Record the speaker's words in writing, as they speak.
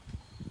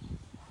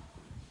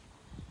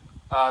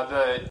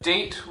The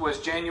date was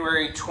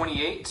January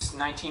 28,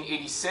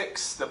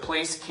 1986, the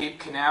place Cape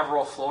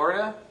Canaveral,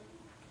 Florida.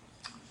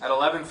 At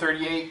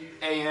 11:38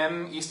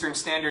 a.m. Eastern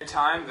Standard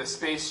Time, the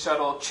Space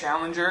Shuttle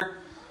Challenger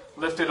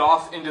lifted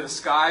off into the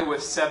sky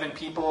with 7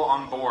 people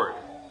on board.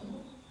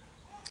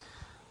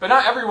 But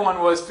not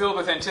everyone was filled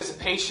with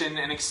anticipation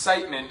and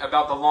excitement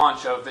about the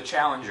launch of the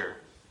Challenger.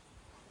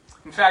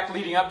 In fact,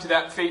 leading up to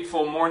that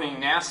fateful morning,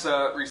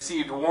 NASA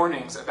received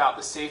warnings about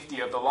the safety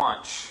of the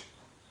launch.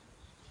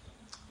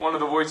 One of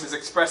the voices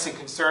expressing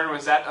concern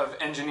was that of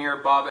engineer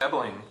Bob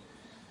Ebling,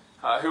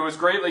 who was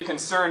greatly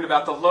concerned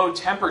about the low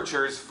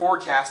temperatures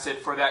forecasted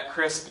for that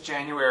crisp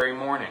January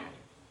morning.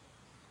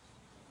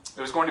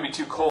 It was going to be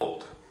too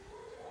cold.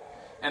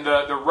 And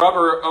the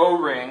rubber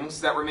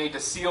O-rings that were made to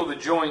seal the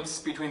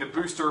joints between the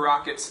booster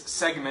rocket's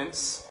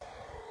segments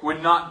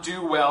would not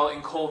do well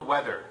in cold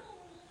weather.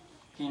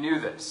 He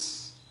knew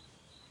this.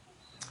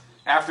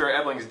 After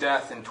Ebling's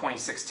death in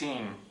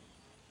 2016,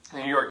 the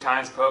New York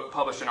Times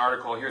published an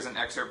article. Here's an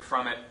excerpt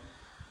from it.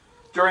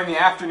 During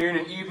the afternoon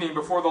and evening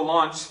before the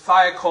launch,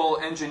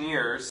 Thiokol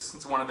Engineers,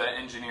 it's one of the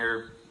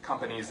engineer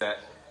companies that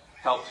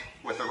helped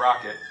with the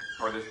rocket,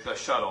 or the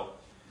shuttle,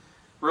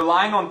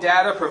 relying on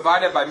data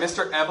provided by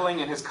Mr.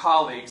 Ebling and his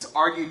colleagues,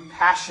 argued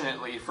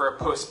passionately for a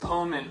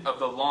postponement of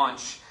the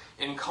launch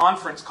in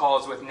conference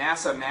calls with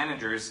NASA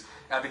managers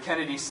at the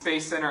Kennedy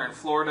Space Center in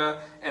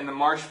Florida and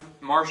the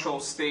Marshall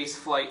Space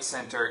Flight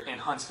Center in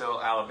Huntsville,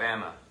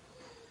 Alabama.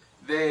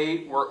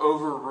 They were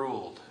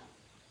overruled,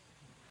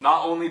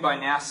 not only by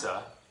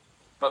NASA,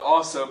 but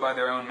also by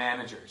their own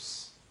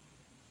managers.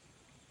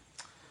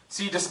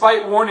 See,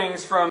 despite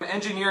warnings from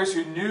engineers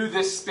who knew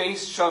this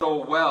space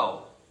shuttle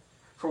well,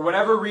 for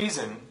whatever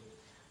reason,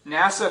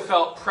 NASA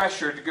felt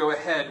pressure to go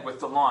ahead with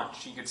the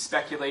launch. You could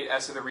speculate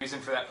as to the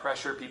reason for that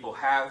pressure. People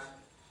have.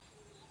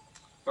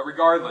 But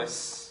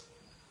regardless,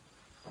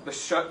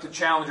 the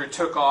Challenger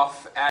took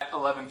off at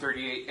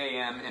 11:38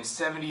 a.m. and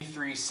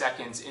 73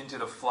 seconds into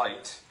the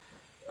flight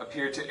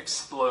appeared to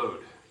explode,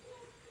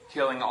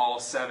 killing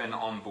all 7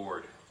 on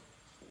board.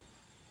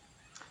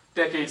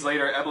 Decades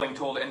later, Ebling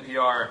told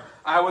NPR,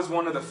 "I was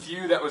one of the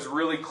few that was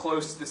really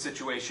close to the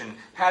situation.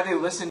 Had they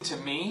listened to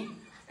me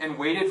and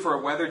waited for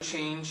a weather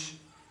change,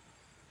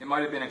 it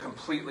might have been a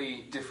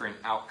completely different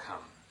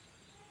outcome."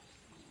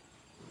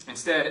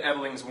 Instead,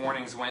 Ebling's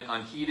warnings went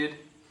unheeded,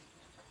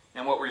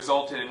 and what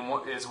resulted in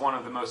what is one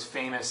of the most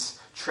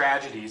famous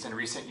tragedies in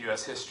recent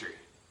U.S. history.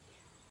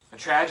 A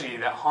tragedy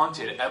that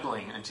haunted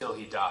Ebling until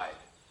he died.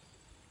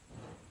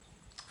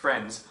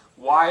 Friends,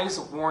 wise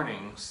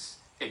warnings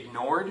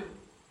ignored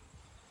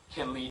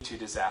can lead to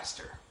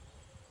disaster.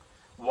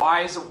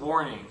 Wise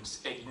warnings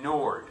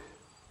ignored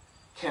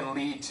can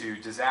lead to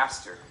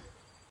disaster.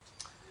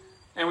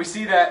 And we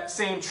see that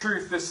same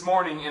truth this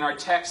morning in our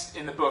text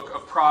in the book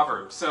of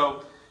Proverbs.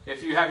 So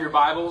if you have your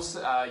Bibles,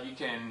 you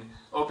can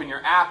open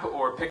your app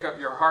or pick up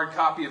your hard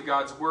copy of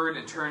God's Word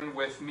and turn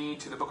with me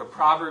to the book of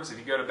Proverbs. If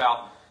you go to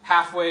about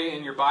halfway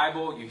in your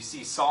Bible, you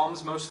see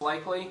Psalms most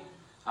likely.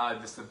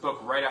 This is the book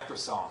right after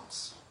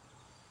Psalms.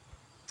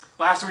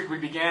 Last week we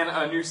began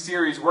a new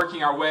series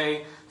working our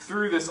way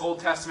through this Old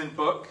Testament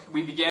book.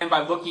 We began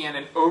by looking at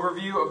an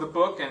overview of the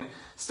book and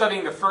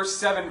studying the first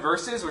 7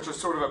 verses, which was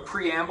sort of a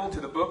preamble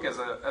to the book as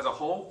a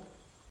whole.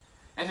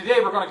 And today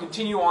we're going to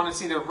continue on and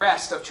see the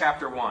rest of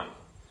chapter 1.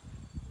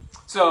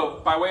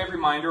 So, by way of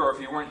reminder, or if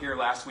you weren't here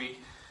last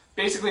week,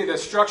 basically the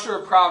structure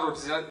of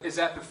Proverbs is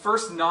that the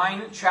first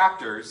 9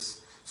 chapters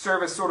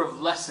serve as sort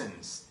of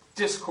lessons,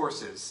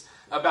 discourses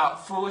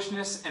about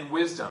foolishness and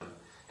wisdom,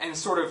 and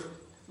sort of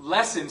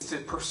lessons to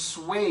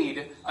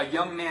persuade a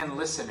young man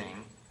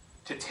listening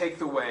to take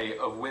the way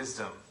of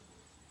wisdom.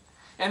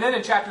 And then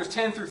in chapters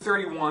 10 through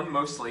 31,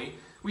 mostly,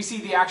 we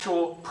see the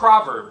actual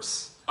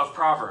proverbs of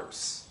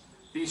Proverbs.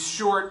 These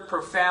short,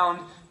 profound,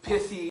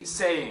 pithy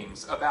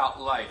sayings about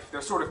life.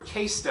 They're sort of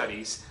case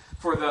studies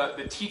for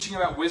the teaching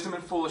about wisdom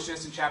and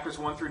foolishness in chapters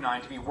 1 through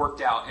 9 to be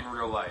worked out in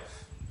real life.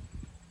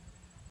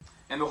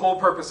 And the whole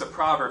purpose of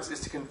Proverbs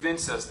is to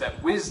convince us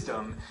that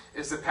wisdom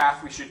is the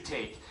path we should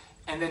take,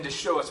 and then to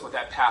show us what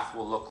that path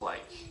will look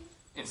like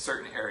in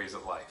certain areas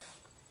of life.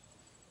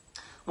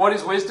 What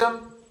is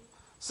wisdom?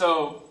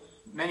 So,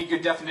 many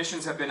good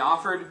definitions have been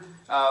offered.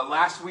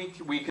 Last week,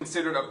 we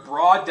considered a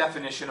broad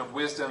definition of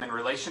wisdom in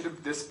relation to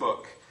this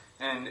book,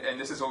 and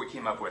this is what we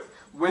came up with.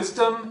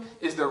 Wisdom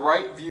is the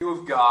right view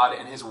of God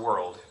and His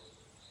world,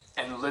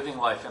 and living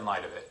life in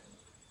light of it.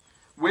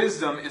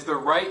 Wisdom is the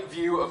right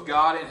view of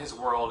God and His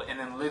world, and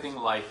then living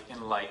life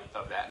in light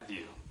of that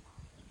view.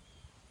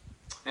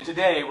 And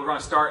today, we're going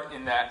to start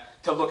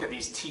to look at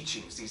these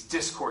teachings, these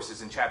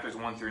discourses in chapters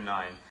 1 through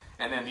 9,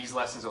 and then these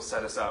lessons will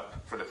set us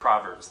up for the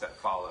Proverbs that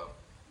follow.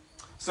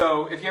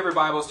 So, if you have your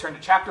Bibles, turn to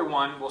chapter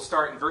 1. We'll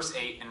start in verse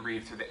 8 and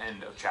read through the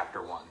end of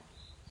chapter 1.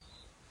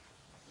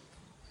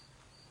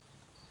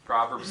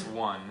 Proverbs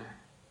 1,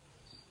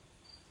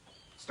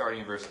 starting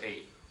in verse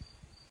 8.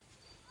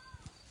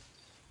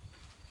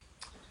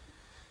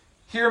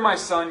 Hear, my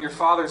son, your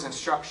father's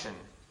instruction,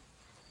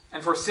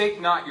 and forsake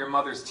not your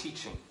mother's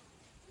teaching.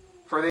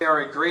 for they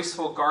are a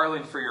graceful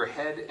garland for your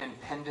head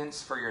and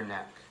pendants for your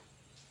neck.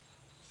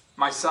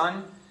 My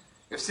son,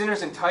 if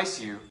sinners entice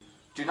you,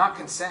 do not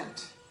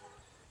consent.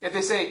 If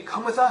they say,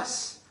 come with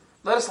us,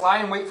 let us lie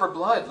in wait for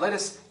blood, let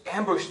us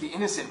ambush the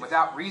innocent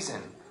without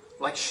reason.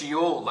 Like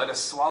Sheol, let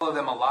us swallow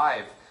them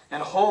alive,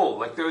 and whole,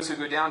 like those who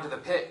go down to the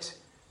pit.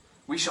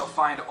 We shall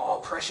find all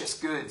precious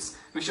goods.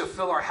 We shall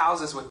fill our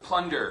houses with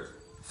plunder.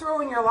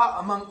 Throw in your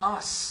lot among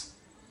us.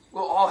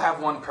 We'll all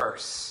have one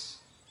purse.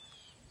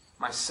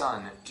 My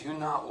son, do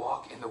not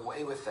walk in the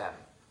way with them.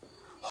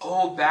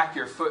 Hold back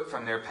your foot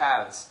from their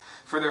paths,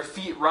 for their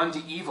feet run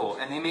to evil,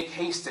 and they make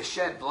haste to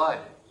shed blood.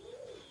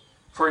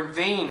 For in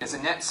vain is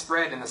a net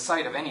spread in the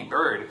sight of any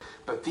bird,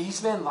 but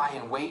these men lie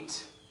in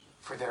wait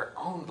for their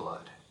own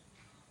blood.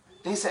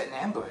 They set an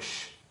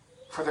ambush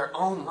for their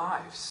own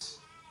lives.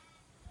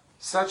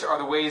 Such are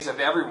the ways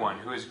of everyone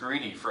who is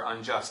greedy for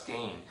unjust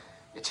gain.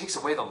 It takes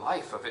away the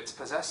life of its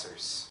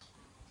possessors.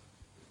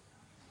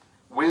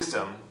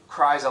 Wisdom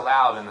cries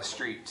aloud in the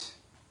street.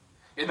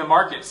 In the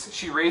markets,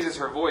 she raises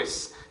her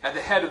voice. At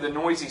the head of the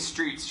noisy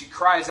streets, she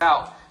cries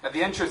out. At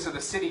the entrance of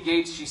the city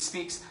gates, she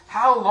speaks,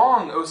 how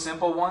long, O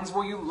simple ones,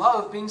 will you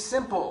love being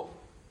simple?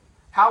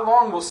 How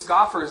long will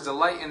scoffers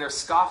delight in their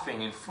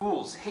scoffing and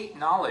fools hate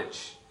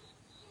knowledge?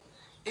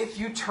 If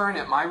you turn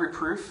at my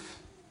reproof,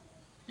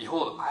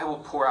 behold, I will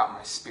pour out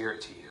my spirit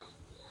to you.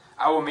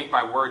 I will make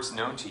my words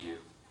known to you.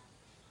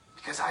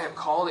 Because I have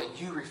called and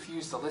you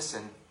refuse to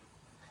listen,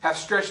 have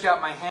stretched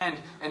out my hand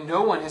and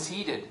no one has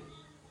heeded.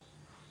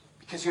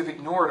 Because you have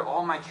ignored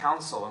all my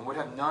counsel and would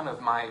have none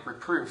of my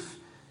reproof,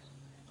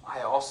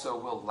 I also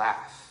will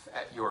laugh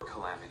at your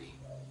calamity.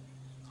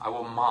 I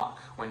will mock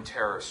when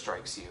terror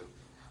strikes you.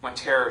 When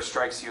terror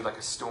strikes you like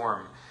a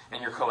storm and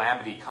your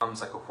calamity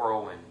comes like a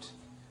whirlwind.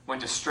 When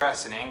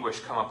distress and anguish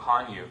come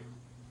upon you,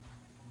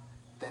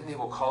 then they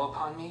will call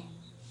upon me,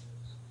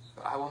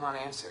 but I will not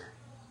answer.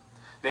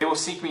 They will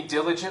seek me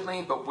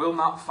diligently, but will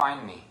not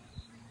find me,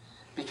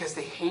 because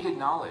they hated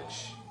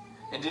knowledge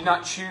and did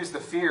not choose the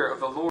fear of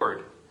the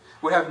Lord,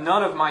 would have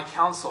none of my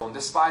counsel and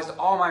despised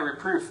all my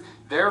reproof.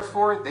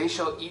 Therefore they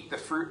shall eat the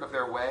fruit of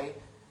their way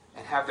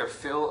and have their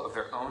fill of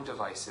their own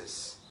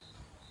devices.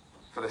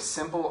 For the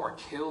simple are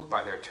killed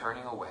by their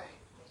turning away,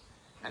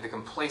 and the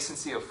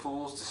complacency of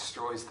fools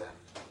destroys them.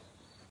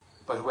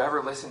 But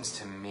whoever listens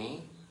to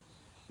me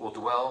will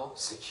dwell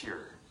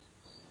secure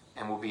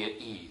and will be at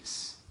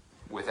ease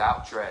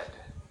without dread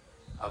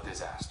of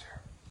disaster.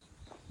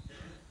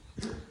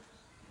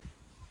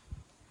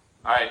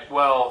 All right,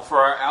 well, for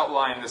our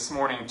outline this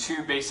morning,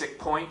 2 basic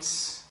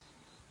points.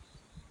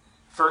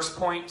 First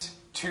point,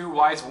 2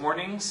 wise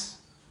warnings.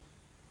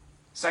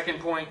 Second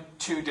point,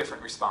 2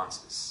 different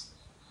responses.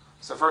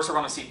 So first we're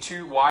going to see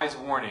 2 wise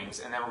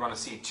warnings, and then we're going to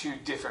see 2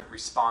 different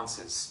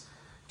responses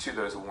to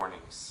those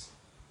warnings.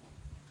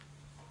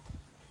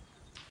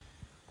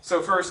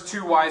 So first,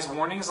 2 wise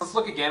warnings. Let's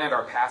look again at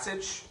our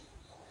passage.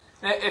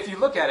 Now, if you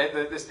look at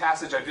it, this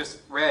passage I just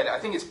read, I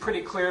think it's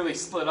pretty clearly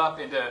split up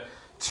into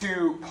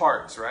 2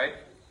 parts, right?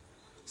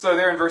 So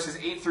there in verses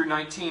 8 through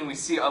 19, we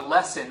see a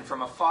lesson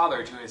from a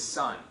father to his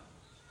son.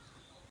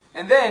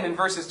 And then in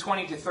verses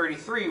 20 to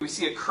 33, we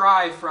see a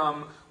cry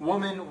from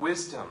woman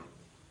wisdom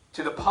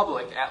to the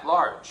public at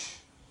large.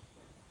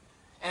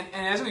 And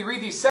as we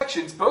read these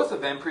sections, both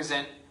of them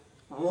present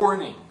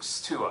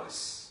warnings to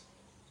us.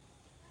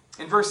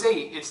 In verse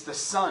 8, it's the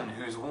son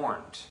who's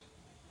warned.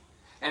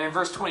 And in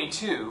verse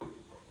 22,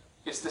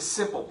 it's the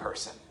simple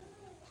person.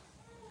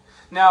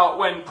 Now,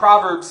 when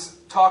Proverbs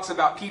talks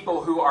about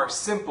people who are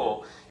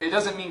simple, it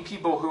doesn't mean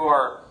people who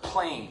are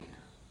plain,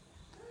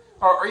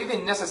 or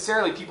even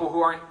necessarily people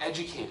who aren't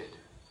educated.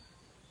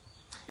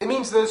 It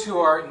means those who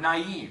are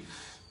naive,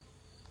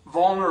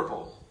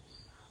 vulnerable,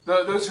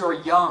 those who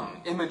are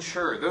young,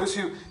 immature, those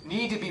who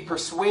need to be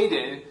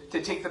persuaded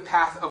to take the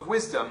path of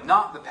wisdom,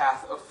 not the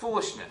path of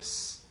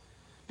foolishness.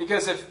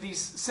 Because if these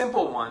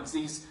simple ones,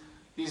 these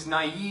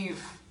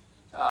naive,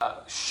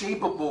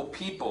 shapeable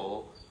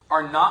people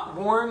are not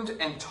warned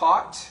and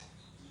taught,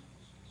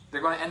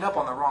 they're going to end up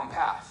on the wrong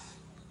path.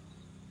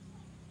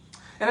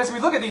 And as we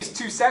look at these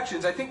 2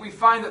 sections, I think we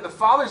find that the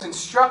Father's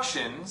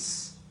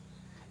instructions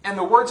and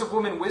the words of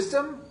woman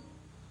wisdom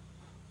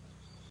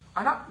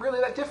are not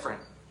really that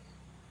different.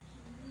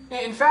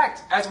 In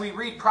fact, as we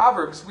read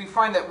Proverbs, we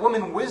find that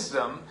woman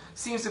wisdom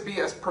seems to be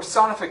a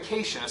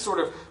personification, a sort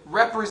of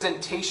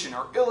representation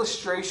or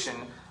illustration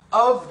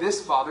of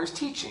this father's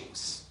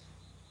teachings.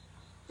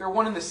 They're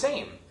one and the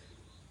same.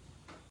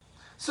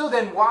 So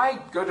then why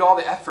go to all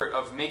the effort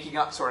of making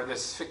up sort of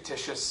this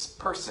fictitious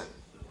person?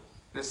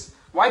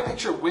 Why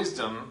picture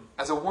wisdom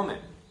as a woman?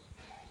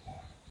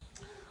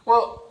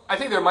 Well, I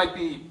think there might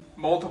be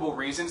multiple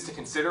reasons to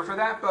consider for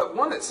that, but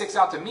one that sticks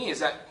out to me is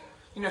that,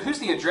 who's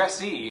the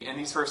addressee in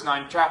these first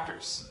 9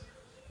 chapters?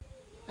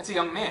 It's a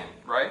young man,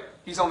 right?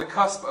 He's on the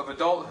cusp of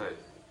adulthood.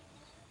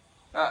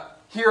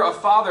 Here a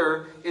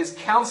father is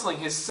counseling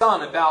his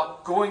son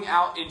about going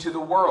out into the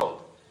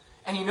world.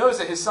 And he knows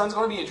that his son's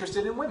going to be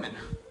interested in women.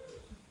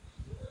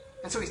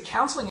 And so he's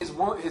counseling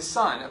his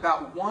son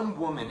about one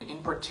woman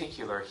in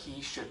particular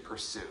he should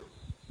pursue.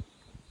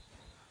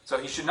 So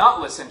he should not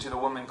listen to the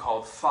woman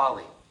called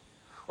folly,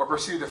 or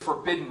pursue the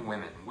forbidden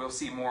women. We'll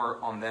see more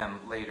on them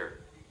later.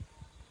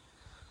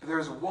 But there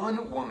is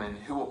one woman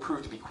who will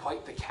prove to be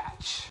quite the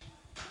catch,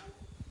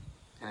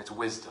 and it's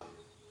wisdom.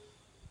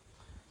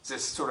 It's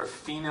this sort of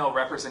female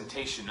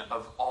representation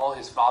of all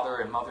his father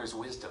and mother's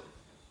wisdom.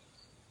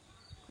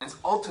 And it's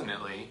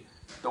ultimately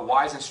the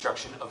wise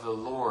instruction of the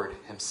Lord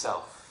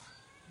himself.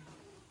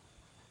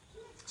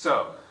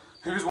 So,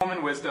 who's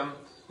woman wisdom?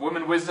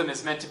 Woman wisdom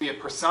is meant to be a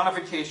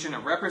personification, a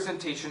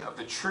representation of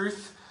the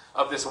truth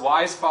of this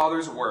wise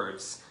father's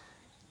words,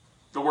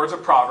 the words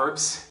of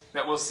Proverbs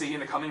that we'll see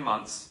in the coming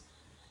months,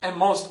 and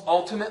most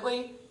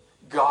ultimately,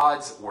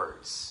 God's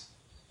words,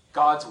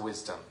 God's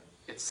wisdom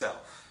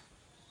itself.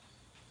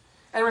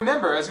 And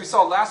remember, as we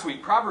saw last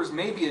week, Proverbs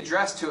may be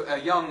addressed to a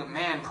young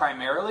man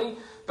primarily,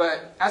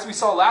 but as we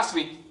saw last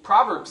week,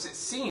 Proverbs, it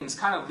seems,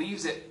 kind of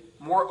leaves it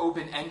more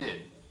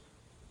open-ended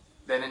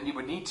than it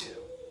would need to.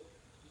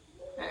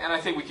 And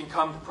I think we can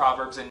come to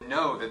Proverbs and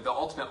know that the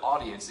ultimate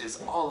audience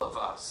is all of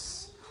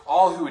us,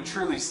 all who would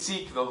truly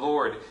seek the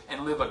Lord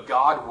and live a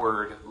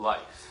God-word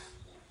life.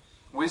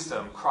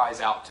 Wisdom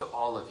cries out to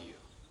all of you.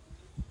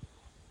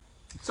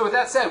 So with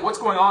that said, what's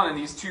going on in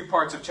these two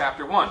parts of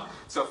chapter 1?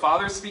 So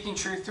father is speaking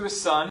truth to his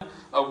son.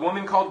 A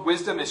woman called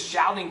wisdom is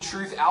shouting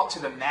truth out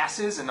to the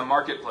masses in the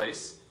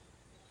marketplace.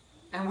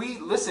 And we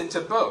listen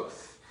to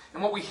both.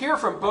 And what we hear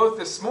from both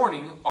this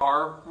morning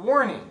are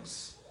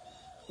warnings.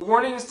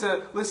 Warnings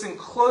to listen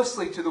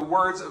closely to the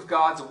words of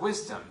God's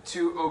wisdom,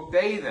 to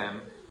obey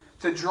them,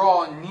 to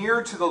draw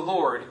near to the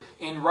Lord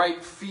in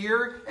right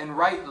fear and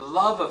right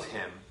love of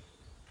him,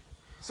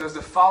 so as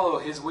to follow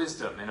his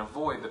wisdom and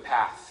avoid the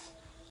path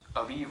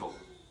of evil.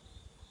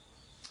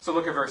 So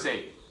look at verse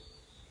 8.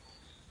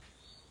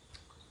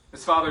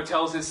 His father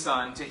tells his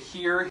son to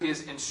hear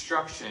his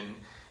instruction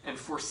and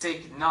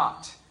forsake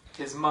not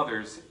his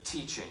mother's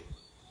teaching.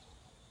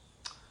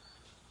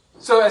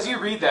 So as you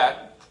read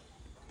that,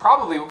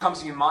 probably what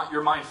comes to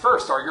your mind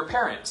first are your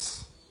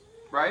parents,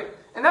 right?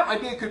 And that might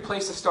be a good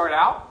place to start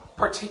out,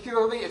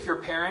 particularly if your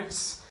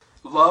parents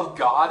love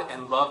God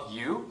and love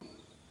you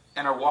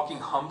and are walking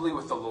humbly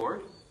with the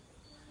Lord.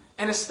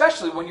 And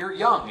especially when you're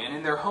young and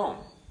in their home.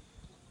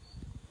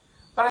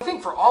 But I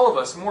think for all of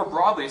us, more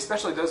broadly,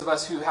 especially those of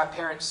us who have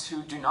parents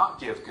who do not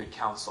give good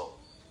counsel,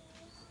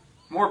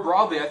 more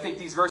broadly, I think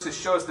these verses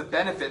show us the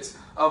benefits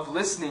of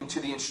listening to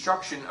the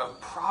instruction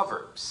of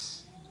Proverbs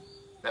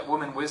that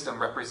woman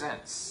wisdom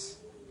represents,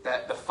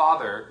 that the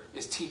father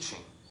is teaching,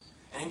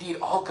 and indeed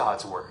all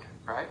God's word,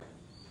 right?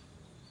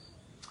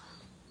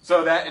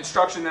 So that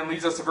instruction then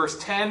leads us to verse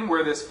 10,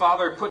 where this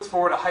father puts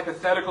forward a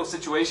hypothetical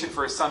situation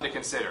for his son to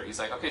consider. He's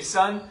like, okay,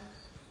 son,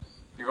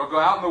 you're going to go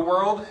out in the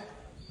world.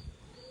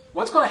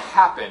 What's going to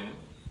happen?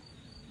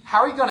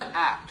 How are you going to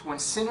act when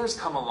sinners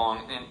come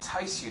along and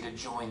entice you to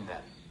join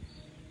them?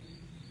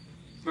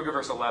 Look at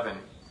verse 11.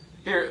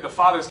 Here, the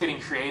father's getting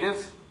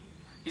creative.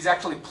 He's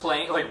actually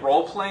playing, like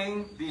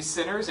role-playing these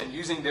sinners and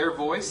using their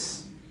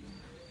voice.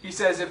 He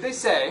says, if they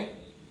say,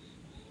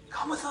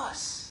 come with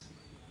us.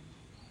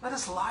 Let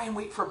us lie in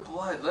wait for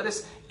blood. Let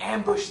us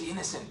ambush the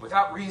innocent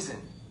without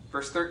reason.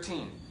 Verse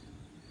 13.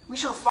 We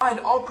shall find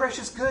all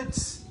precious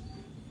goods.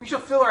 We shall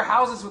fill our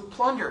houses with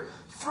plunder.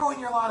 Throw in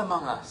your lot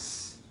among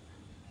us.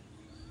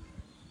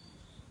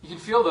 You can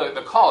feel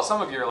the call.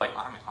 Some of you are like,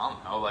 I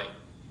don't know, like,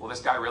 will this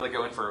guy really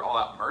go in for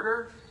all-out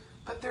murder?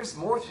 But there's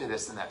more to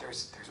this than that.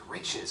 There's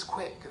riches,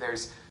 quick.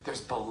 There's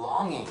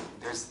belonging.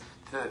 There's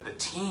the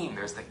team.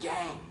 There's the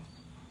gang.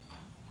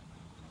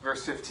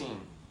 Verse 15.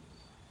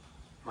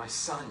 My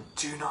son,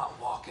 do not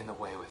walk in the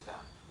way with them.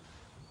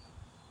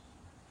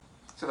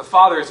 So the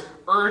father is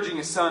urging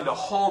his son to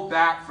hold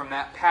back from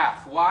that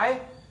path. Why?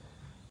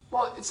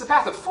 Well, it's the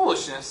path of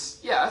foolishness,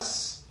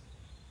 yes.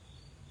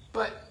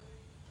 But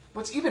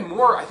what's even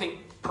more, I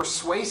think,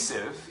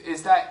 persuasive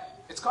is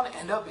that it's going to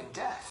end up in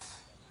death.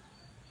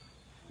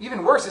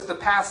 Even worse, it's the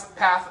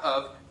path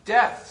of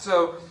death.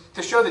 So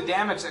to show the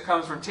damage that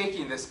comes from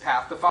taking this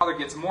path, the father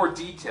gets more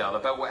detailed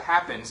about what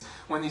happens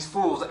when these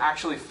fools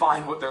actually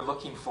find what they're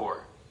looking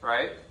for.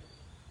 Right?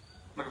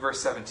 Look at verse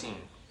 17.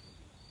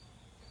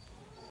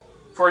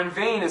 For in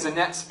vain is a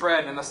net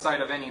spread in the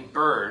sight of any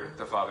bird,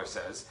 the father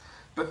says,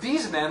 but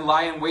these men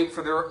lie in wait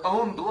for their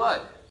own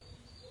blood.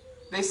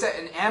 They set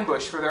an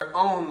ambush for their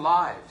own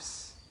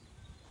lives.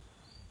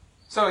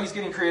 So he's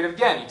getting creative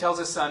again. He tells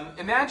his son,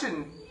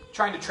 imagine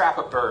trying to trap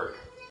a bird,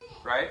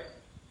 right?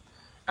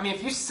 I mean,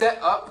 if you set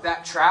up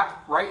that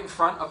trap right in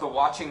front of the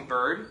watching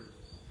bird,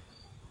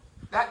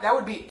 that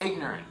would be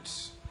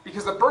ignorant.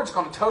 Because the bird's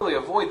going to totally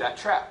avoid that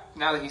trap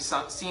now that he's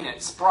seen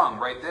it sprung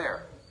right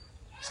there.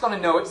 He's going to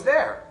know it's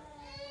there.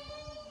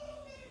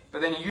 But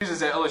then he uses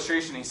that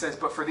illustration. He says,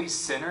 but for these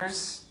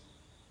sinners,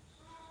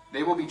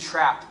 they will be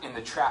trapped in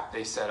the trap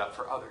they set up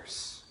for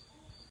others.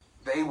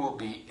 They will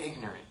be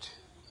ignorant.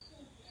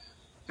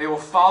 They will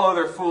follow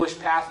their foolish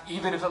path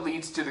even if it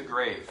leads to the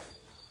grave.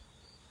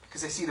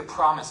 Because they see the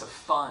promise of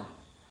fun,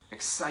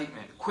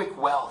 excitement, quick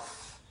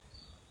wealth.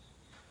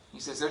 He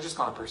says they're just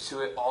going to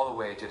pursue it all the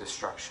way to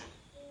destruction.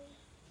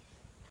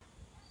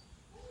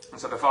 And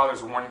so the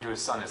father's warning to his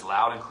son is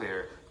loud and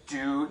clear.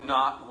 Do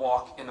not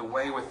walk in the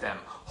way with them.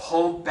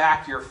 Hold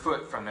back your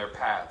foot from their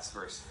paths,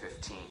 verse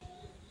 15.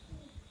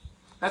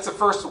 That's the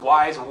first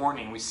wise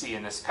warning we see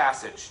in this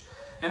passage.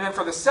 And then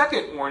for the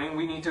second warning,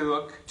 we need to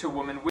look to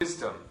woman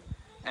wisdom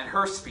and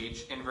her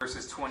speech in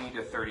verses 20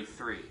 to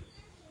 33.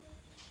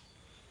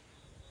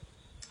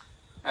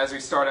 As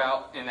we start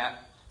out in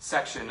that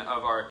section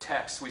of our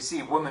text, we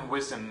see woman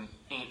wisdom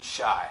ain't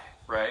shy,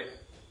 right?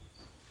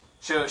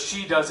 So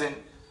she doesn't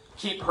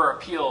keep her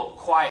appeal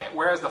quiet.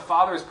 Whereas the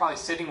father is probably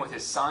sitting with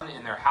his son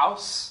in their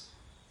house,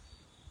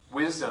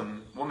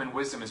 woman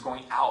wisdom is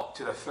going out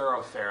to the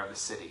thoroughfare of the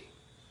city.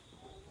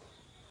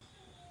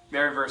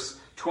 There in verse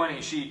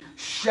 20, she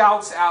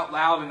shouts out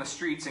loud in the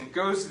streets and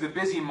goes to the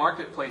busy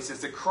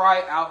marketplaces to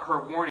cry out her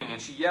warning.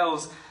 And she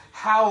yells,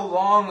 "How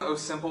long, O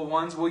simple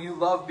ones, will you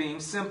love being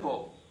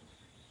simple?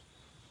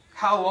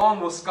 How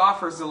long will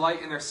scoffers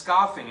delight in their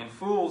scoffing and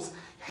fools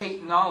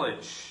hate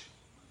knowledge?"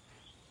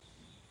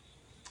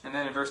 And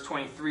then in verse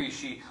 23,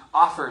 she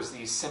offers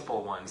these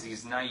simple ones,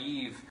 these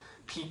naive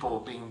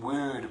people being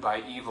wooed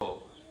by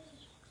evil,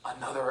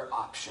 another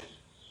option.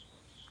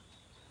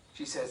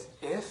 She says,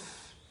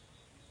 if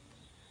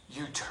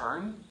you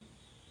turn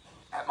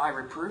at my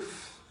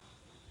reproof,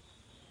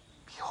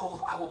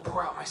 behold, I will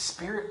pour out my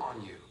spirit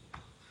on you.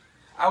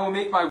 I will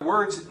make my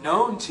words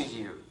known to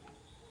you.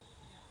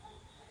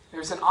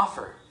 There's an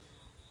offer.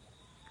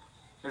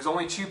 There's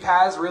only two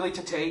paths really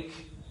to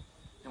take,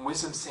 and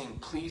wisdom's saying,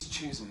 please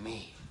choose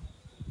me.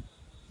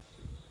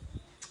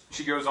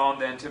 She goes on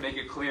then to make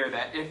it clear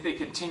that if they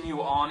continue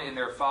on in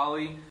their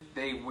folly,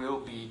 they will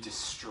be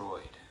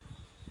destroyed.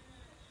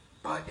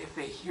 But if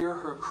they hear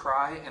her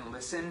cry and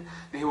listen,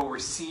 they will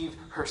receive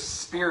her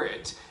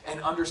spirit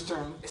and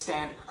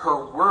understand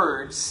her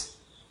words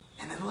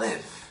and then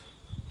live.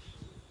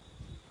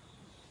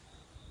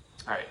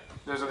 All right,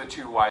 those are the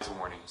two wise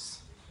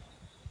warnings.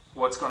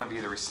 What's going to be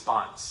the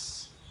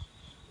response?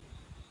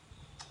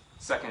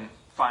 Second,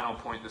 final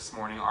point this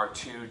morning are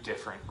two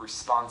different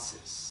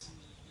responses.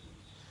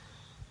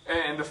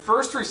 And the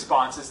first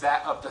response is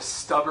that of the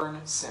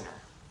stubborn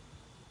sinner.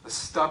 The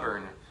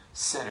stubborn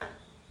sinner.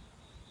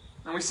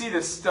 And we see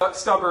this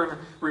stubborn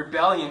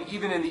rebellion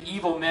even in the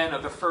evil men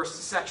of the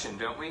first section,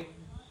 don't we?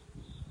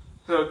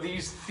 So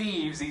these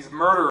thieves, these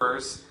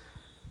murderers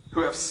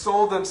who have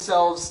sold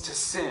themselves to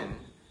sin,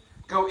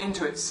 go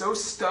into it so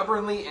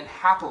stubbornly and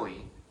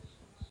happily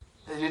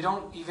that they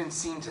don't even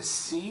seem to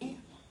see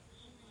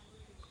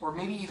or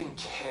maybe even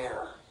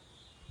care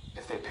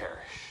if they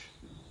perish.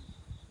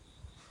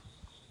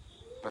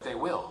 But they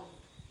will.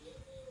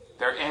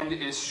 Their end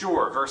is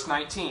sure. Verse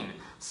 19,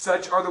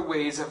 such are the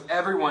ways of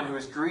everyone who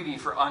is greedy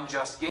for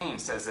unjust gain,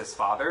 says this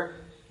father.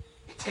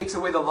 It takes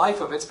away the life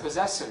of its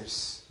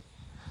possessors.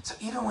 So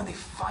even when they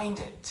find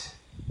it,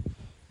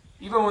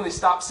 even when they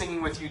stop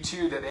singing with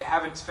U2 that they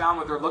haven't found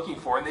what they're looking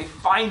for, and they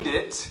find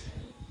it,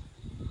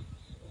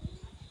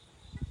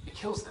 it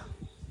kills them.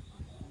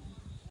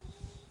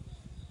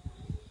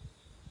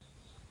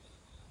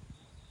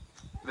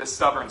 This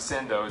stubborn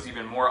sin, though, is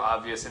even more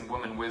obvious in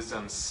woman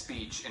wisdom's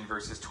speech in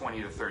verses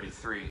 20 to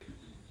 33.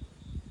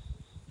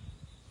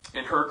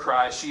 In her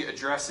cry, she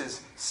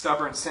addresses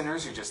stubborn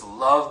sinners who just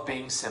love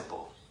being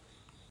simple.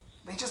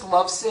 They just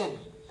love sin.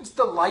 It's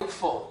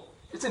delightful.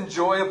 It's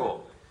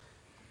enjoyable.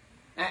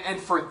 And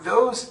for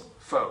those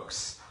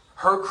folks,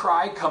 her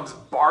cry comes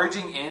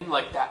barging in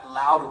like that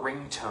loud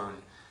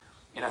ringtone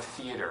in a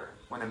theater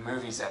when the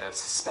movie's at a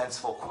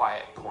suspenseful,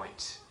 quiet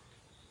point.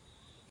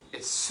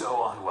 It's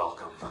so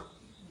unwelcome.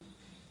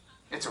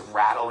 It's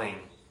rattling.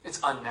 It's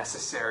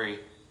unnecessary.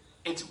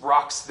 It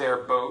rocks their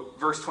boat.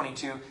 Verse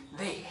 22,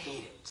 they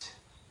hate it.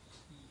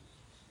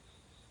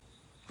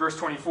 Verse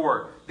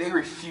 24, they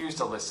refuse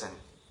to listen.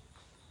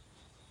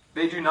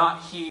 They do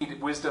not heed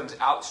wisdom's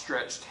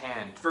outstretched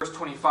hand. Verse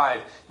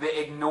 25, they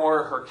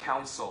ignore her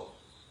counsel.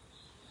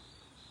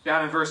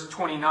 Down in verse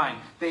 29,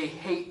 they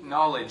hate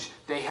knowledge.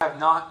 They have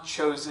not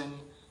chosen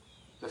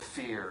the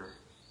fear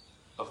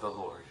of the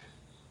Lord.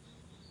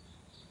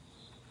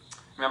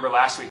 Remember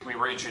last week we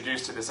were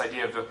introduced to this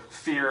idea of the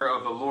fear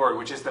of the Lord,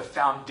 which is the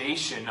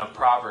foundation of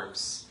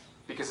Proverbs,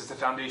 because it's the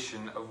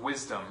foundation of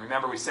wisdom.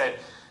 Remember we said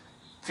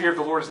fear of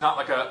the Lord is not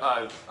like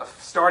a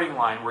starting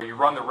line where you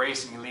run the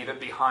race and you leave it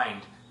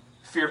behind.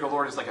 Fear of the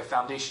Lord is like a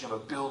foundation of a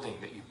building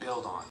that you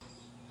build on.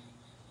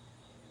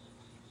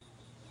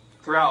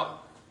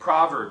 Throughout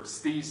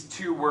Proverbs, these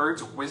two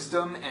words,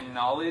 wisdom and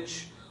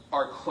knowledge,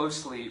 are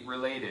closely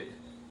related.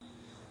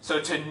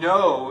 So to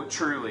know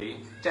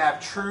truly, to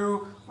have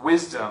true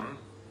wisdom,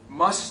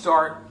 must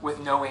start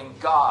with knowing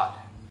God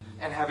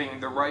and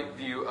having the right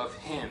view of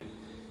Him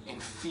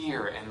in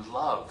fear and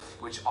love,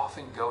 which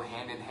often go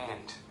hand in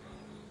hand.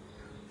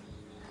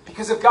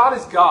 Because if God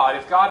is God,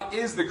 if God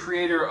is the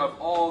creator of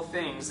all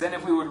things, then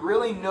if we would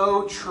really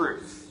know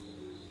truth,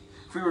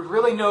 if we would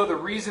really know the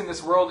reason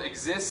this world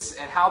exists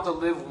and how to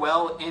live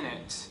well in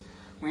it,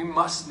 we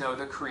must know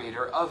the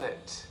creator of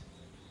it.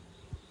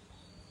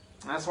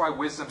 And that's why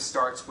wisdom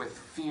starts with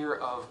fear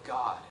of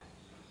God.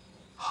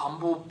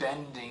 Humble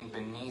bending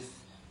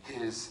beneath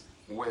His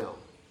will.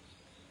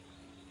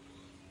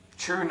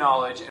 True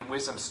knowledge and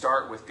wisdom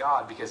start with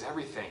God because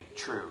everything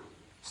true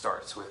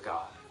starts with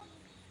God.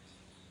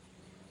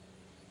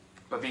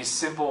 But these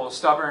simple,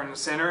 stubborn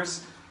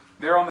sinners,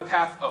 they're on the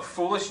path of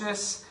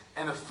foolishness,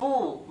 and the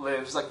fool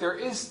lives like there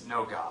is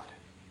no God.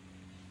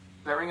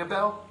 Does that ring a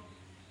bell?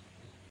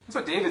 That's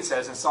what David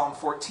says in Psalm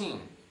 14.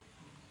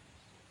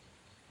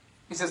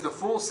 He says, the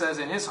fool says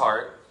in his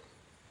heart,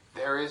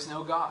 there is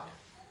no God.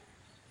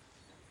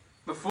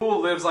 The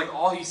fool lives like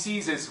all he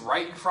sees is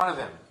right in front of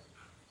him.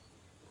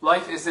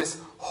 Life is this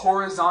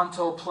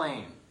horizontal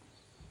plane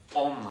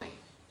only.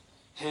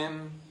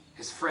 Him,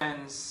 his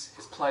friends,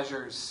 his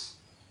pleasures,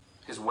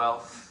 his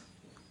wealth.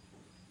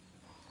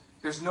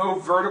 There's no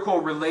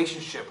vertical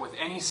relationship with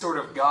any sort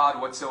of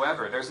God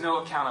whatsoever. There's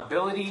no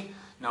accountability,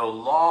 no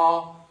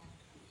law,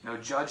 no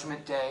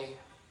judgment day.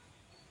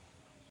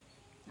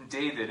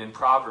 David in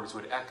Proverbs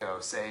would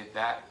say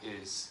that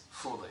is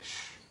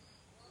foolish.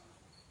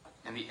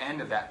 And the end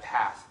of that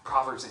path,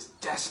 Proverbs is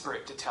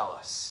desperate to tell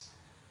us,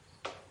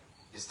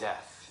 is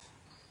death.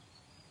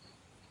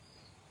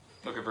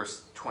 Look at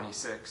verse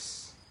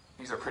 26.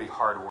 These are pretty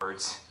hard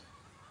words.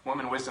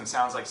 Woman wisdom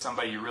sounds like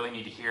somebody you really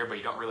need to hear, but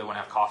you don't really want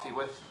to have coffee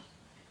with.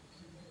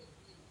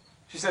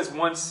 She says,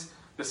 once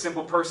the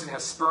simple person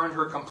has spurned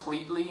her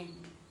completely,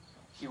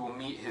 he will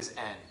meet his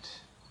end.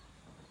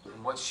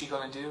 And what's she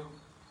going to do?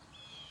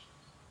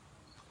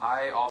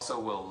 I also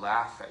will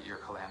laugh at your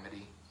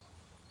calamity.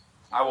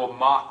 I will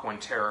mock when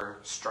terror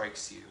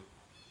strikes you.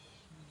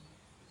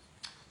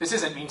 This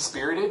isn't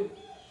mean-spirited.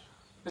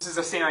 This is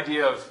the same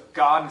idea of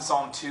God in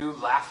Psalm 2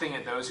 laughing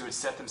at those who would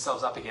set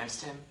themselves up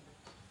against him.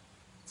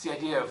 It's the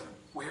idea of,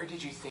 where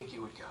did you think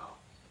you would go?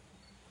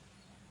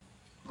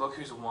 Look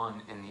who's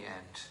won in the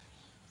end.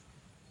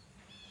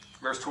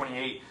 Verse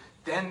 28,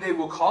 then they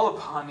will call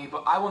upon me,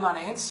 but I will not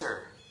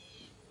answer.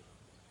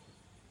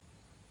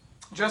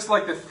 Just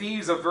like the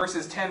thieves of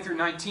verses 10 through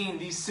 19,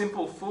 these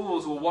simple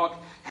fools will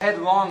walk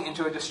headlong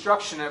into a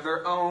destruction of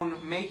their own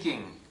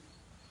making.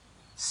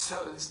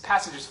 So this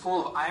passage is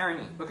full of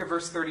irony. Look at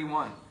verse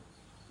 31.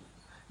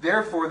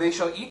 Therefore they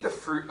shall eat the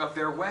fruit of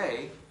their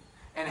way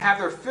and have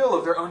their fill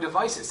of their own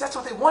devices. That's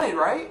what they wanted,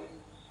 right?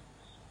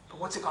 But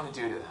what's it going to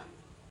do to them?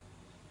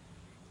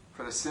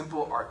 For the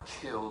simple are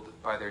killed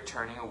by their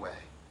turning away,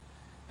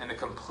 and the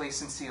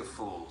complacency of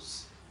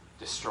fools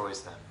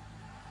destroys them.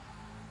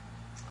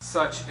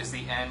 Such is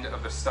the end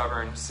of the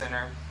stubborn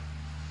sinner.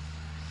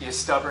 He is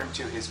stubborn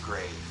to his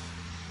grave.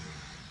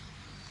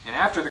 And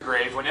after the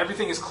grave, when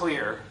everything is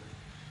clear,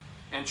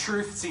 and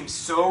truth seems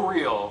so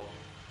real,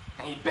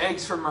 and he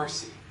begs for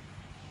mercy,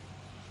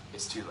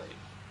 it's too late.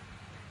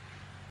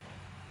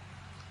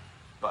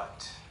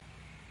 But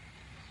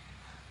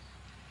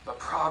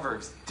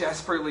Proverbs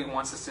desperately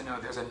wants us to know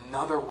there's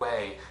another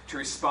way to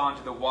respond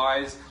to the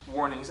wise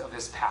warnings of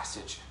this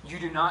passage. You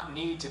do not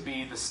need to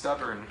be the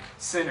stubborn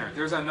sinner.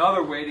 There's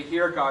another way to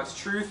hear God's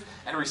truth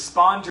and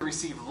respond to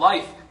receive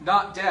life,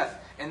 not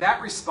death. And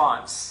that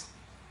response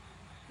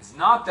is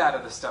not that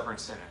of the stubborn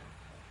sinner,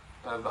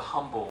 but of the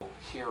humble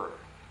hearer.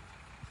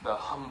 The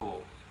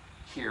humble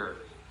hearer.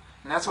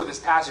 And that's what this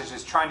passage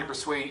is trying to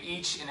persuade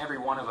each and every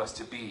one of us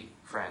to be,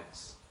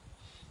 friends.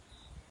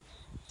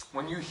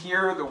 When you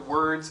hear the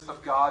words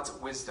of God's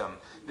wisdom,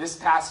 this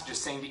passage is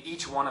saying to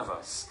each one of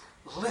us,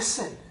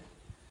 listen.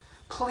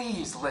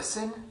 Please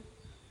listen.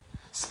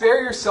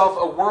 Spare yourself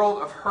a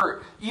world of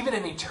hurt, even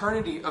an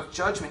eternity of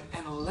judgment,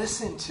 and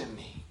listen to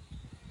me.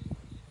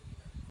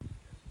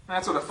 And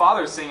that's what the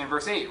Father is saying in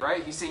verse 8,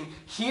 right? He's saying,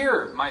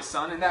 hear, my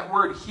son. And that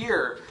word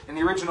hear in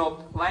the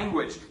original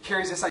language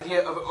carries this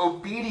idea of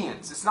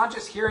obedience. It's not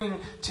just hearing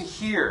to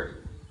hear,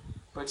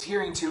 but it's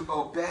hearing to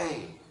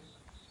obey.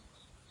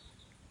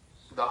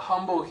 The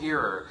humble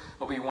hearer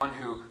will be one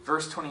who,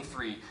 verse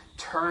 23,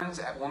 turns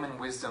at woman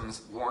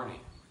wisdom's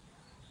warning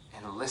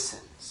and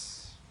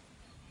listens.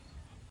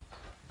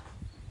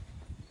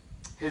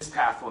 His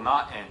path will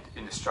not end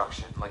in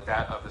destruction like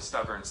that of the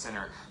stubborn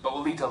sinner, but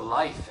will lead to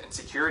life and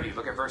security.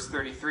 Look at verse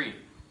 33.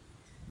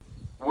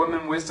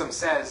 Woman wisdom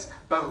says,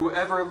 but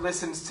whoever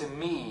listens to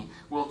me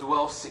will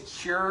dwell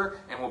secure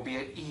and will be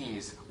at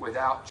ease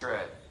without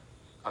dread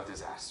of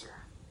disaster.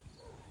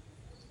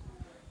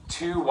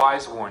 Two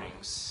wise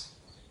warnings.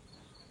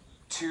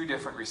 Two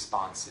different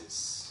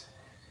responses.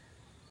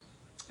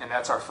 And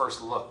that's our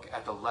first look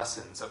at the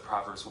lessons of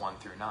Proverbs 1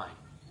 through 9.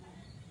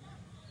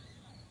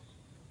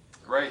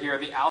 Right here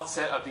at the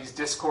outset of these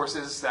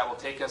discourses that will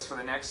take us for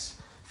the next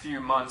few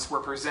months,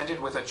 we're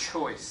presented with a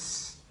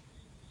choice.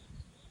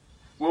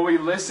 Will we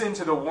listen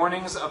to the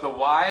warnings of the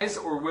wise,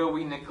 or will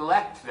we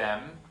neglect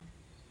them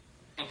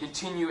and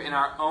continue in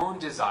our own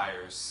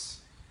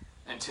desires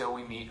until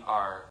we meet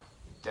our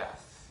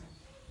death?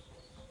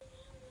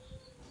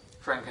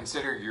 Friend,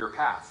 consider your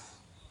path.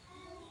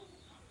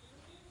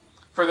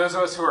 For those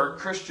of us who are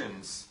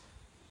Christians,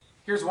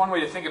 here's one way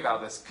to think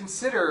about this.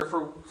 Consider,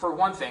 for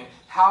one thing,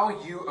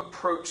 how you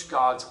approach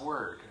God's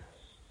Word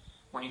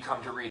when you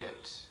come to read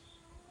it.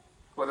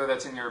 Whether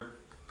that's in your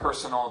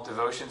personal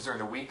devotions during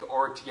the week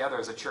or together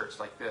as a church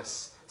like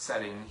this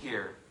setting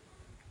here.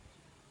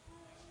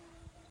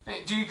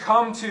 Do you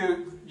come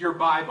to your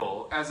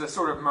Bible as a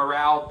sort of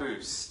morale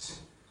boost?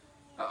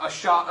 A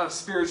shot of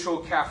spiritual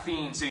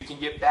caffeine so you can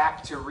get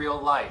back to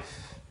real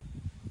life?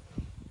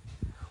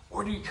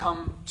 Or do you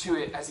come to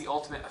it as the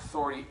ultimate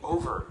authority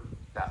over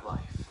that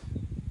life?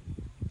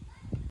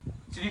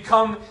 Do you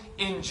come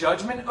in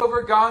judgment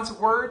over God's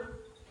word,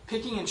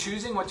 picking and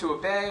choosing what to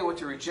obey, what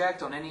to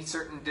reject on any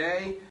certain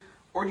day?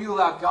 Or do you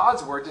allow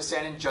God's word to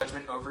stand in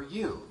judgment over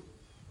you?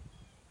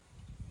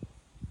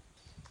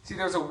 See,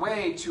 there's a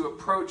way to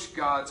approach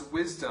God's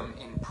wisdom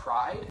in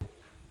pride,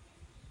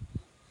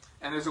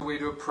 and there's a way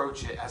to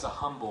approach it as a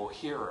humble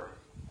hearer.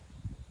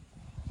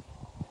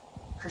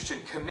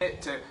 Christian,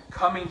 commit to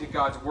coming to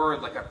God's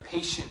word like a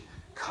patient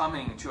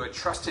coming to a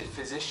trusted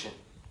physician,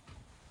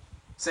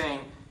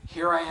 saying,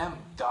 "Here I am,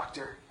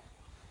 doctor.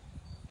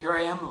 Here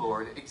I am,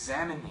 Lord.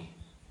 Examine me.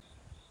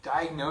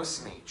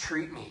 Diagnose me.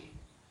 Treat me.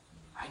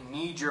 I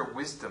need your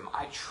wisdom.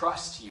 I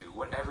trust you,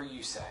 whatever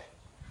you say."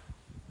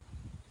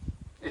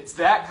 It's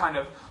that kind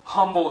of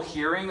humble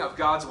hearing of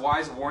God's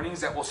wise warnings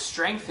that will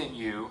strengthen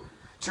you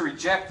to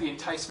reject the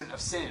enticement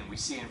of sin we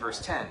see in verse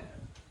 10.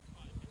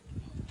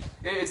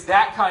 It's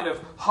that kind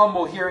of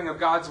humble hearing of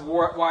God's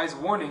wise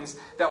warnings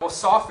that will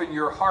soften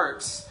your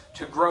hearts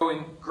to grow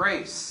in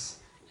grace.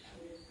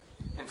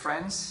 And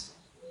friends,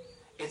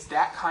 it's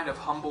that kind of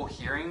humble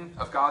hearing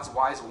of God's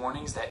wise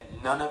warnings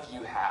that none of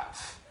you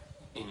have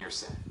in your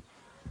sin.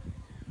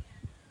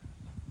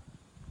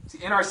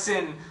 See, in our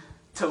sin,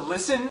 to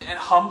listen and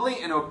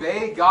humbly and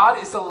obey God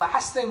is the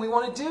last thing we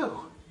want to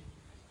do.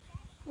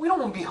 We don't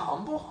want to be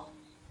humble.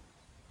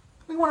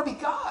 We want to be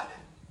God.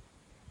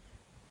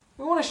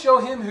 We want to show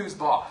him who's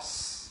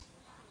boss.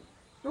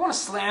 We want to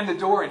slam the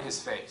door in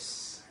his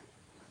face.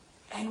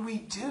 And we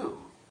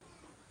do.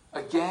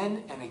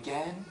 Again and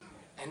again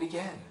and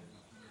again.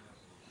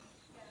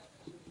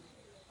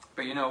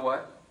 But you know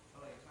what?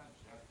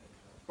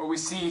 What we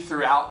see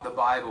throughout the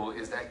Bible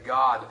is that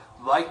God,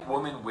 like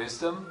woman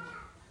wisdom,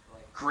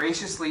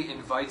 graciously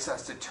invites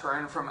us to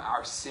turn from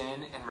our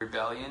sin and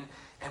rebellion.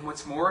 And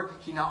what's more,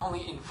 he not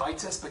only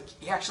invites us, but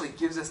he actually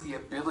gives us the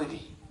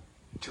ability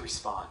to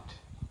respond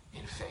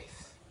in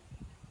faith.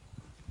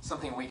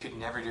 Something we could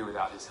never do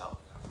without his help.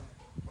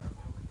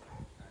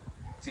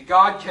 See,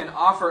 God can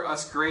offer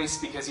us grace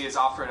because he has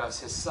offered us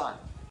his Son.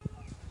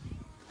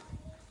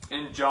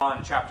 In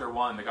John chapter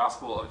 1, the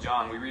Gospel of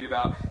John, we read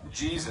about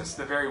Jesus,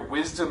 the very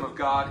wisdom of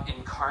God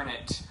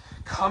incarnate,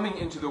 coming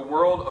into the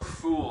world of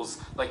fools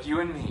like you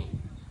and me,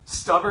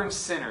 stubborn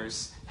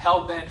sinners,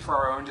 hell-bent for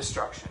our own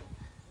destruction,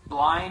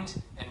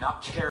 blind and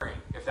not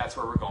caring if that's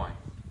where we're going.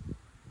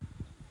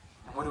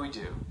 And what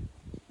do?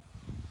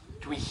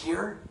 Do we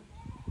hear?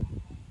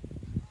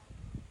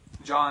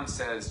 John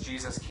says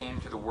Jesus came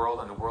to the world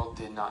and the world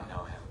did not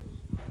know him.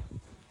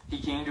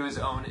 He came to his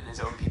own and his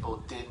own people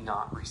did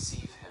not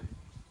receive him.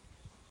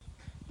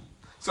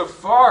 So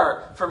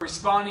far from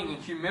responding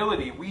in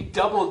humility, we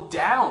doubled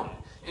down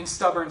in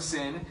stubborn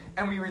sin,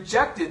 and we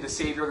rejected the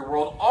Savior of the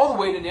world all the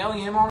way to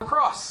nailing him on the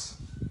cross.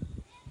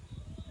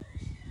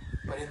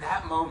 But in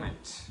that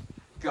moment,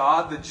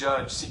 God the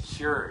judge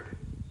secured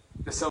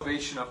the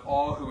salvation of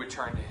all who would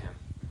turn to him.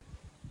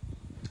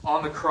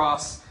 On the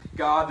cross,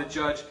 God the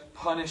judge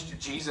punished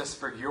Jesus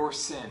for your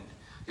sin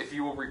if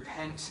you will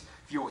repent,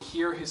 if you will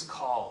hear his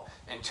call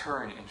and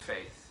turn in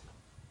faith.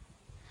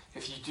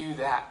 If you do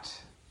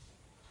that,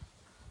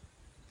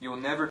 you will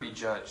never be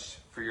judged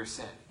for your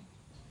sin.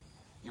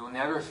 You will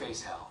never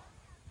face hell.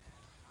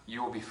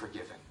 You will be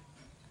forgiven,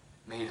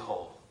 made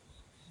whole,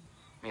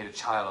 made a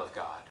child of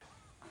God.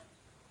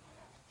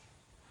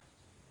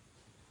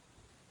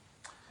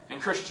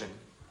 And Christian,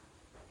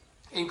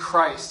 in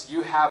Christ,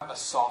 you have a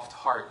soft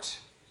heart.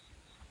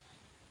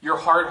 Your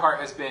hard heart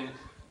has been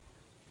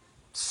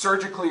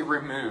surgically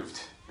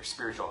removed, your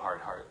spiritual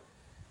hard heart,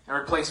 and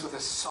replaced with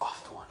a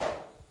soft one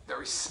that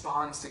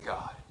responds to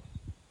God.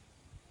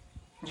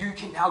 You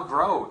can now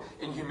grow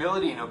in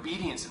humility and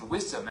obedience and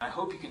wisdom, and I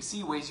hope you can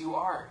see ways you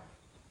are.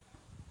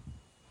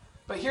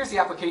 But here's the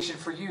application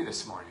for you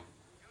this morning.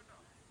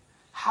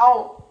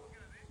 How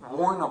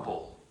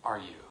warnable are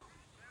you?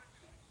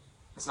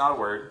 It's not a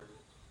word,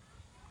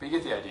 but you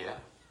get the idea.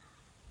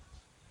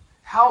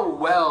 How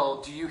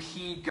well do you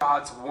heed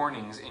God's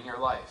warnings in your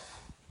life?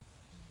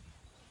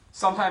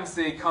 Sometimes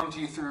they come to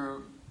you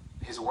through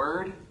his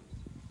word.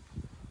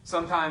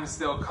 Sometimes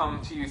they'll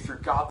come to you through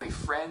godly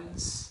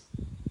friends,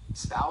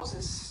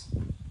 spouses,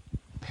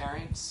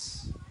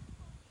 parents,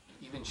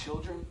 even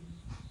children.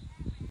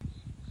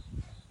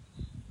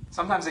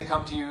 Sometimes they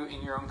come to you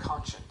in your own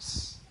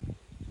conscience.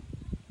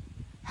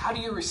 How do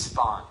you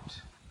respond?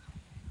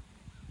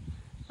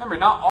 Remember,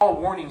 not all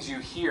warnings you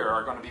hear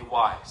are going to be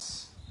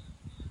wise.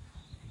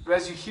 But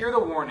as you hear the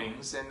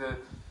warnings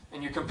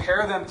and you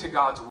compare them to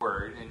God's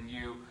word and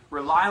you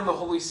rely on the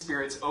Holy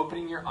Spirit's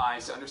opening your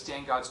eyes to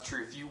understand God's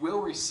truth, you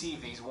will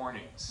receive these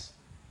warnings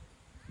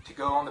to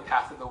go on the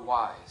path of the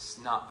wise,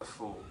 not the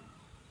fool.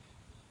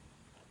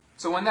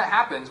 So when that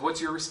happens,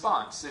 what's your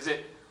response? Is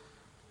it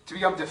to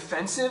become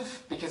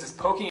defensive because it's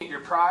poking at your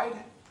pride?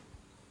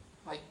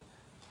 Like,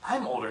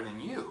 I'm older than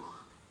you.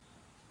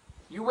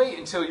 You wait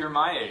until you're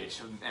my age,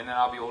 and then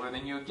I'll be older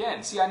than you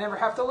again. See, I never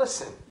have to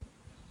listen.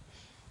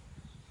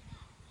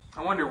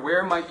 I wonder,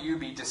 where might you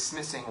be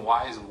dismissing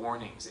wise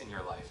warnings in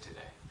your life today?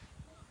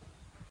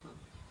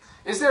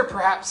 Is there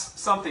perhaps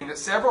something that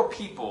several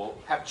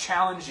people have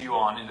challenged you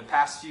on in the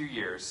past few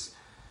years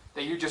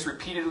that you just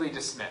repeatedly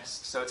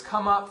dismissed? So it's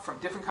come up from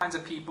different kinds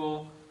of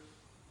people,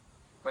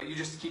 but you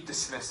just keep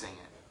dismissing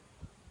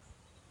it.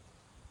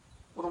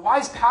 Well, the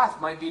wise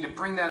path might be to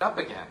bring that up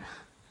again.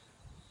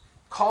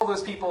 Call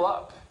those people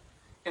up.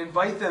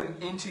 Invite them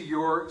into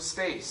your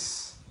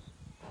space.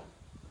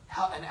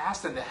 And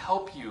ask them to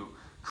help you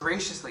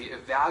graciously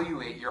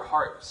evaluate your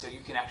heart so you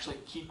can actually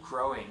keep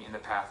growing in the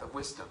path of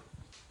wisdom.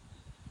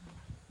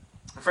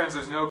 And friends,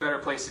 there's no better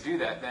place to do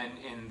that than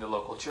in the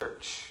local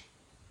church.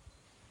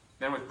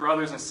 Than with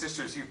brothers and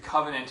sisters you've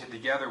covenanted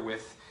together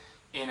with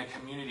in a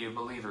community of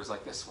believers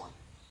like this one.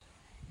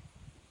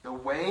 The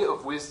way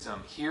of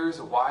wisdom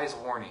hears wise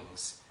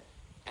warnings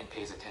and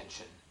pays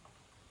attention.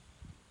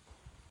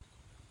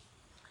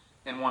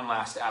 And one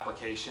last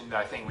application that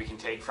I think we can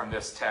take from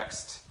this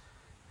text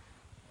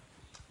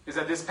is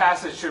that this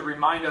passage should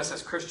remind us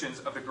as Christians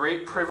of the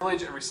great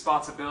privilege and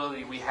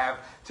responsibility we have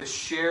to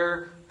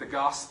share the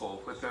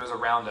gospel with those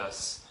around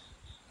us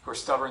who are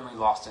stubbornly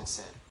lost in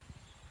sin.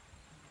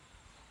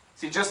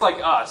 See, just like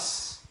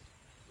us,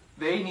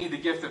 they need the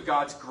gift of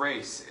God's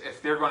grace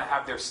if they're going to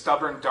have their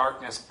stubborn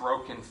darkness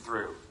broken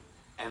through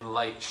and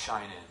light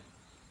shine in.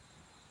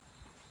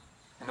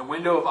 And the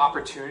window of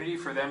opportunity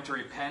for them to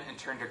repent and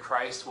turn to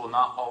Christ will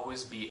not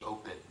always be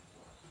open.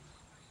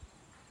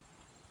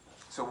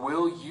 So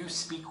will you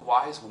speak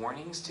wise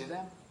warnings to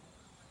them?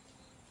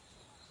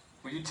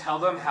 Will you tell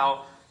them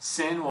how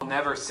sin will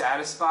never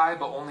satisfy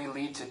but only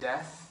lead to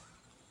death?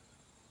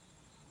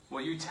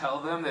 Will you tell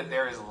them that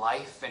there is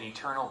life and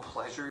eternal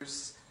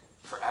pleasures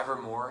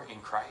forevermore in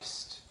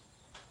Christ?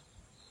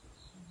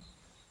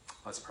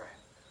 Let's pray.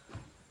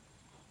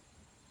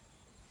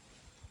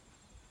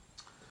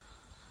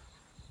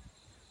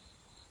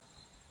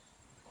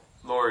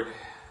 Lord,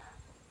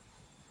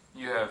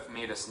 you have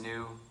made us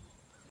new.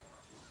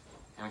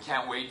 And we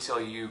can't wait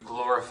till you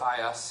glorify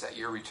us at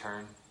your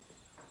return.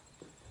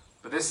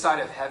 But this side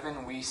of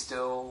heaven, we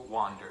still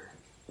wander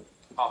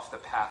off the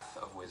path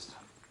of wisdom.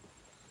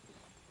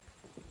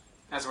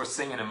 As we'll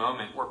sing in a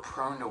moment, we're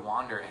prone to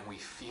wander and we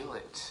feel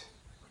it.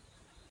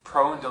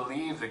 Prone to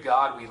leave the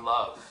God we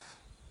love.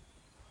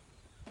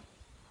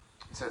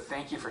 And so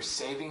thank you for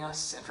saving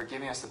us and for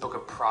giving us the book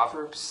of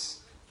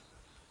Proverbs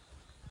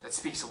that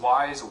speaks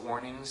wise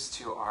warnings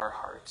to our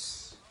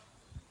hearts.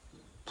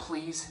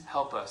 Please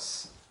help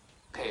us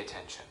pay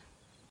attention.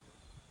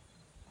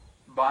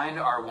 Bind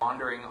our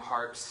wandering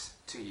hearts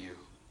to you.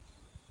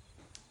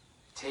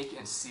 Take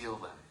and seal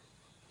them.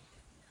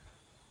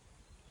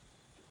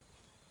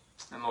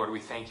 And Lord, we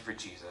thank you for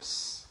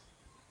Jesus,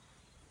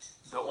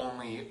 the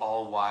only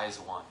all-wise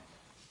one,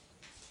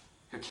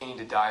 who came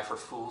to die for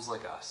fools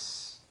like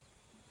us,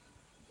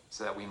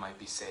 so that we might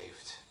be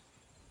saved.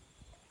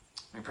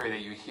 We pray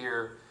that you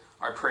hear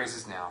our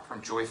praises now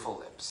from joyful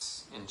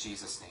lips. In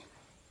Jesus' name.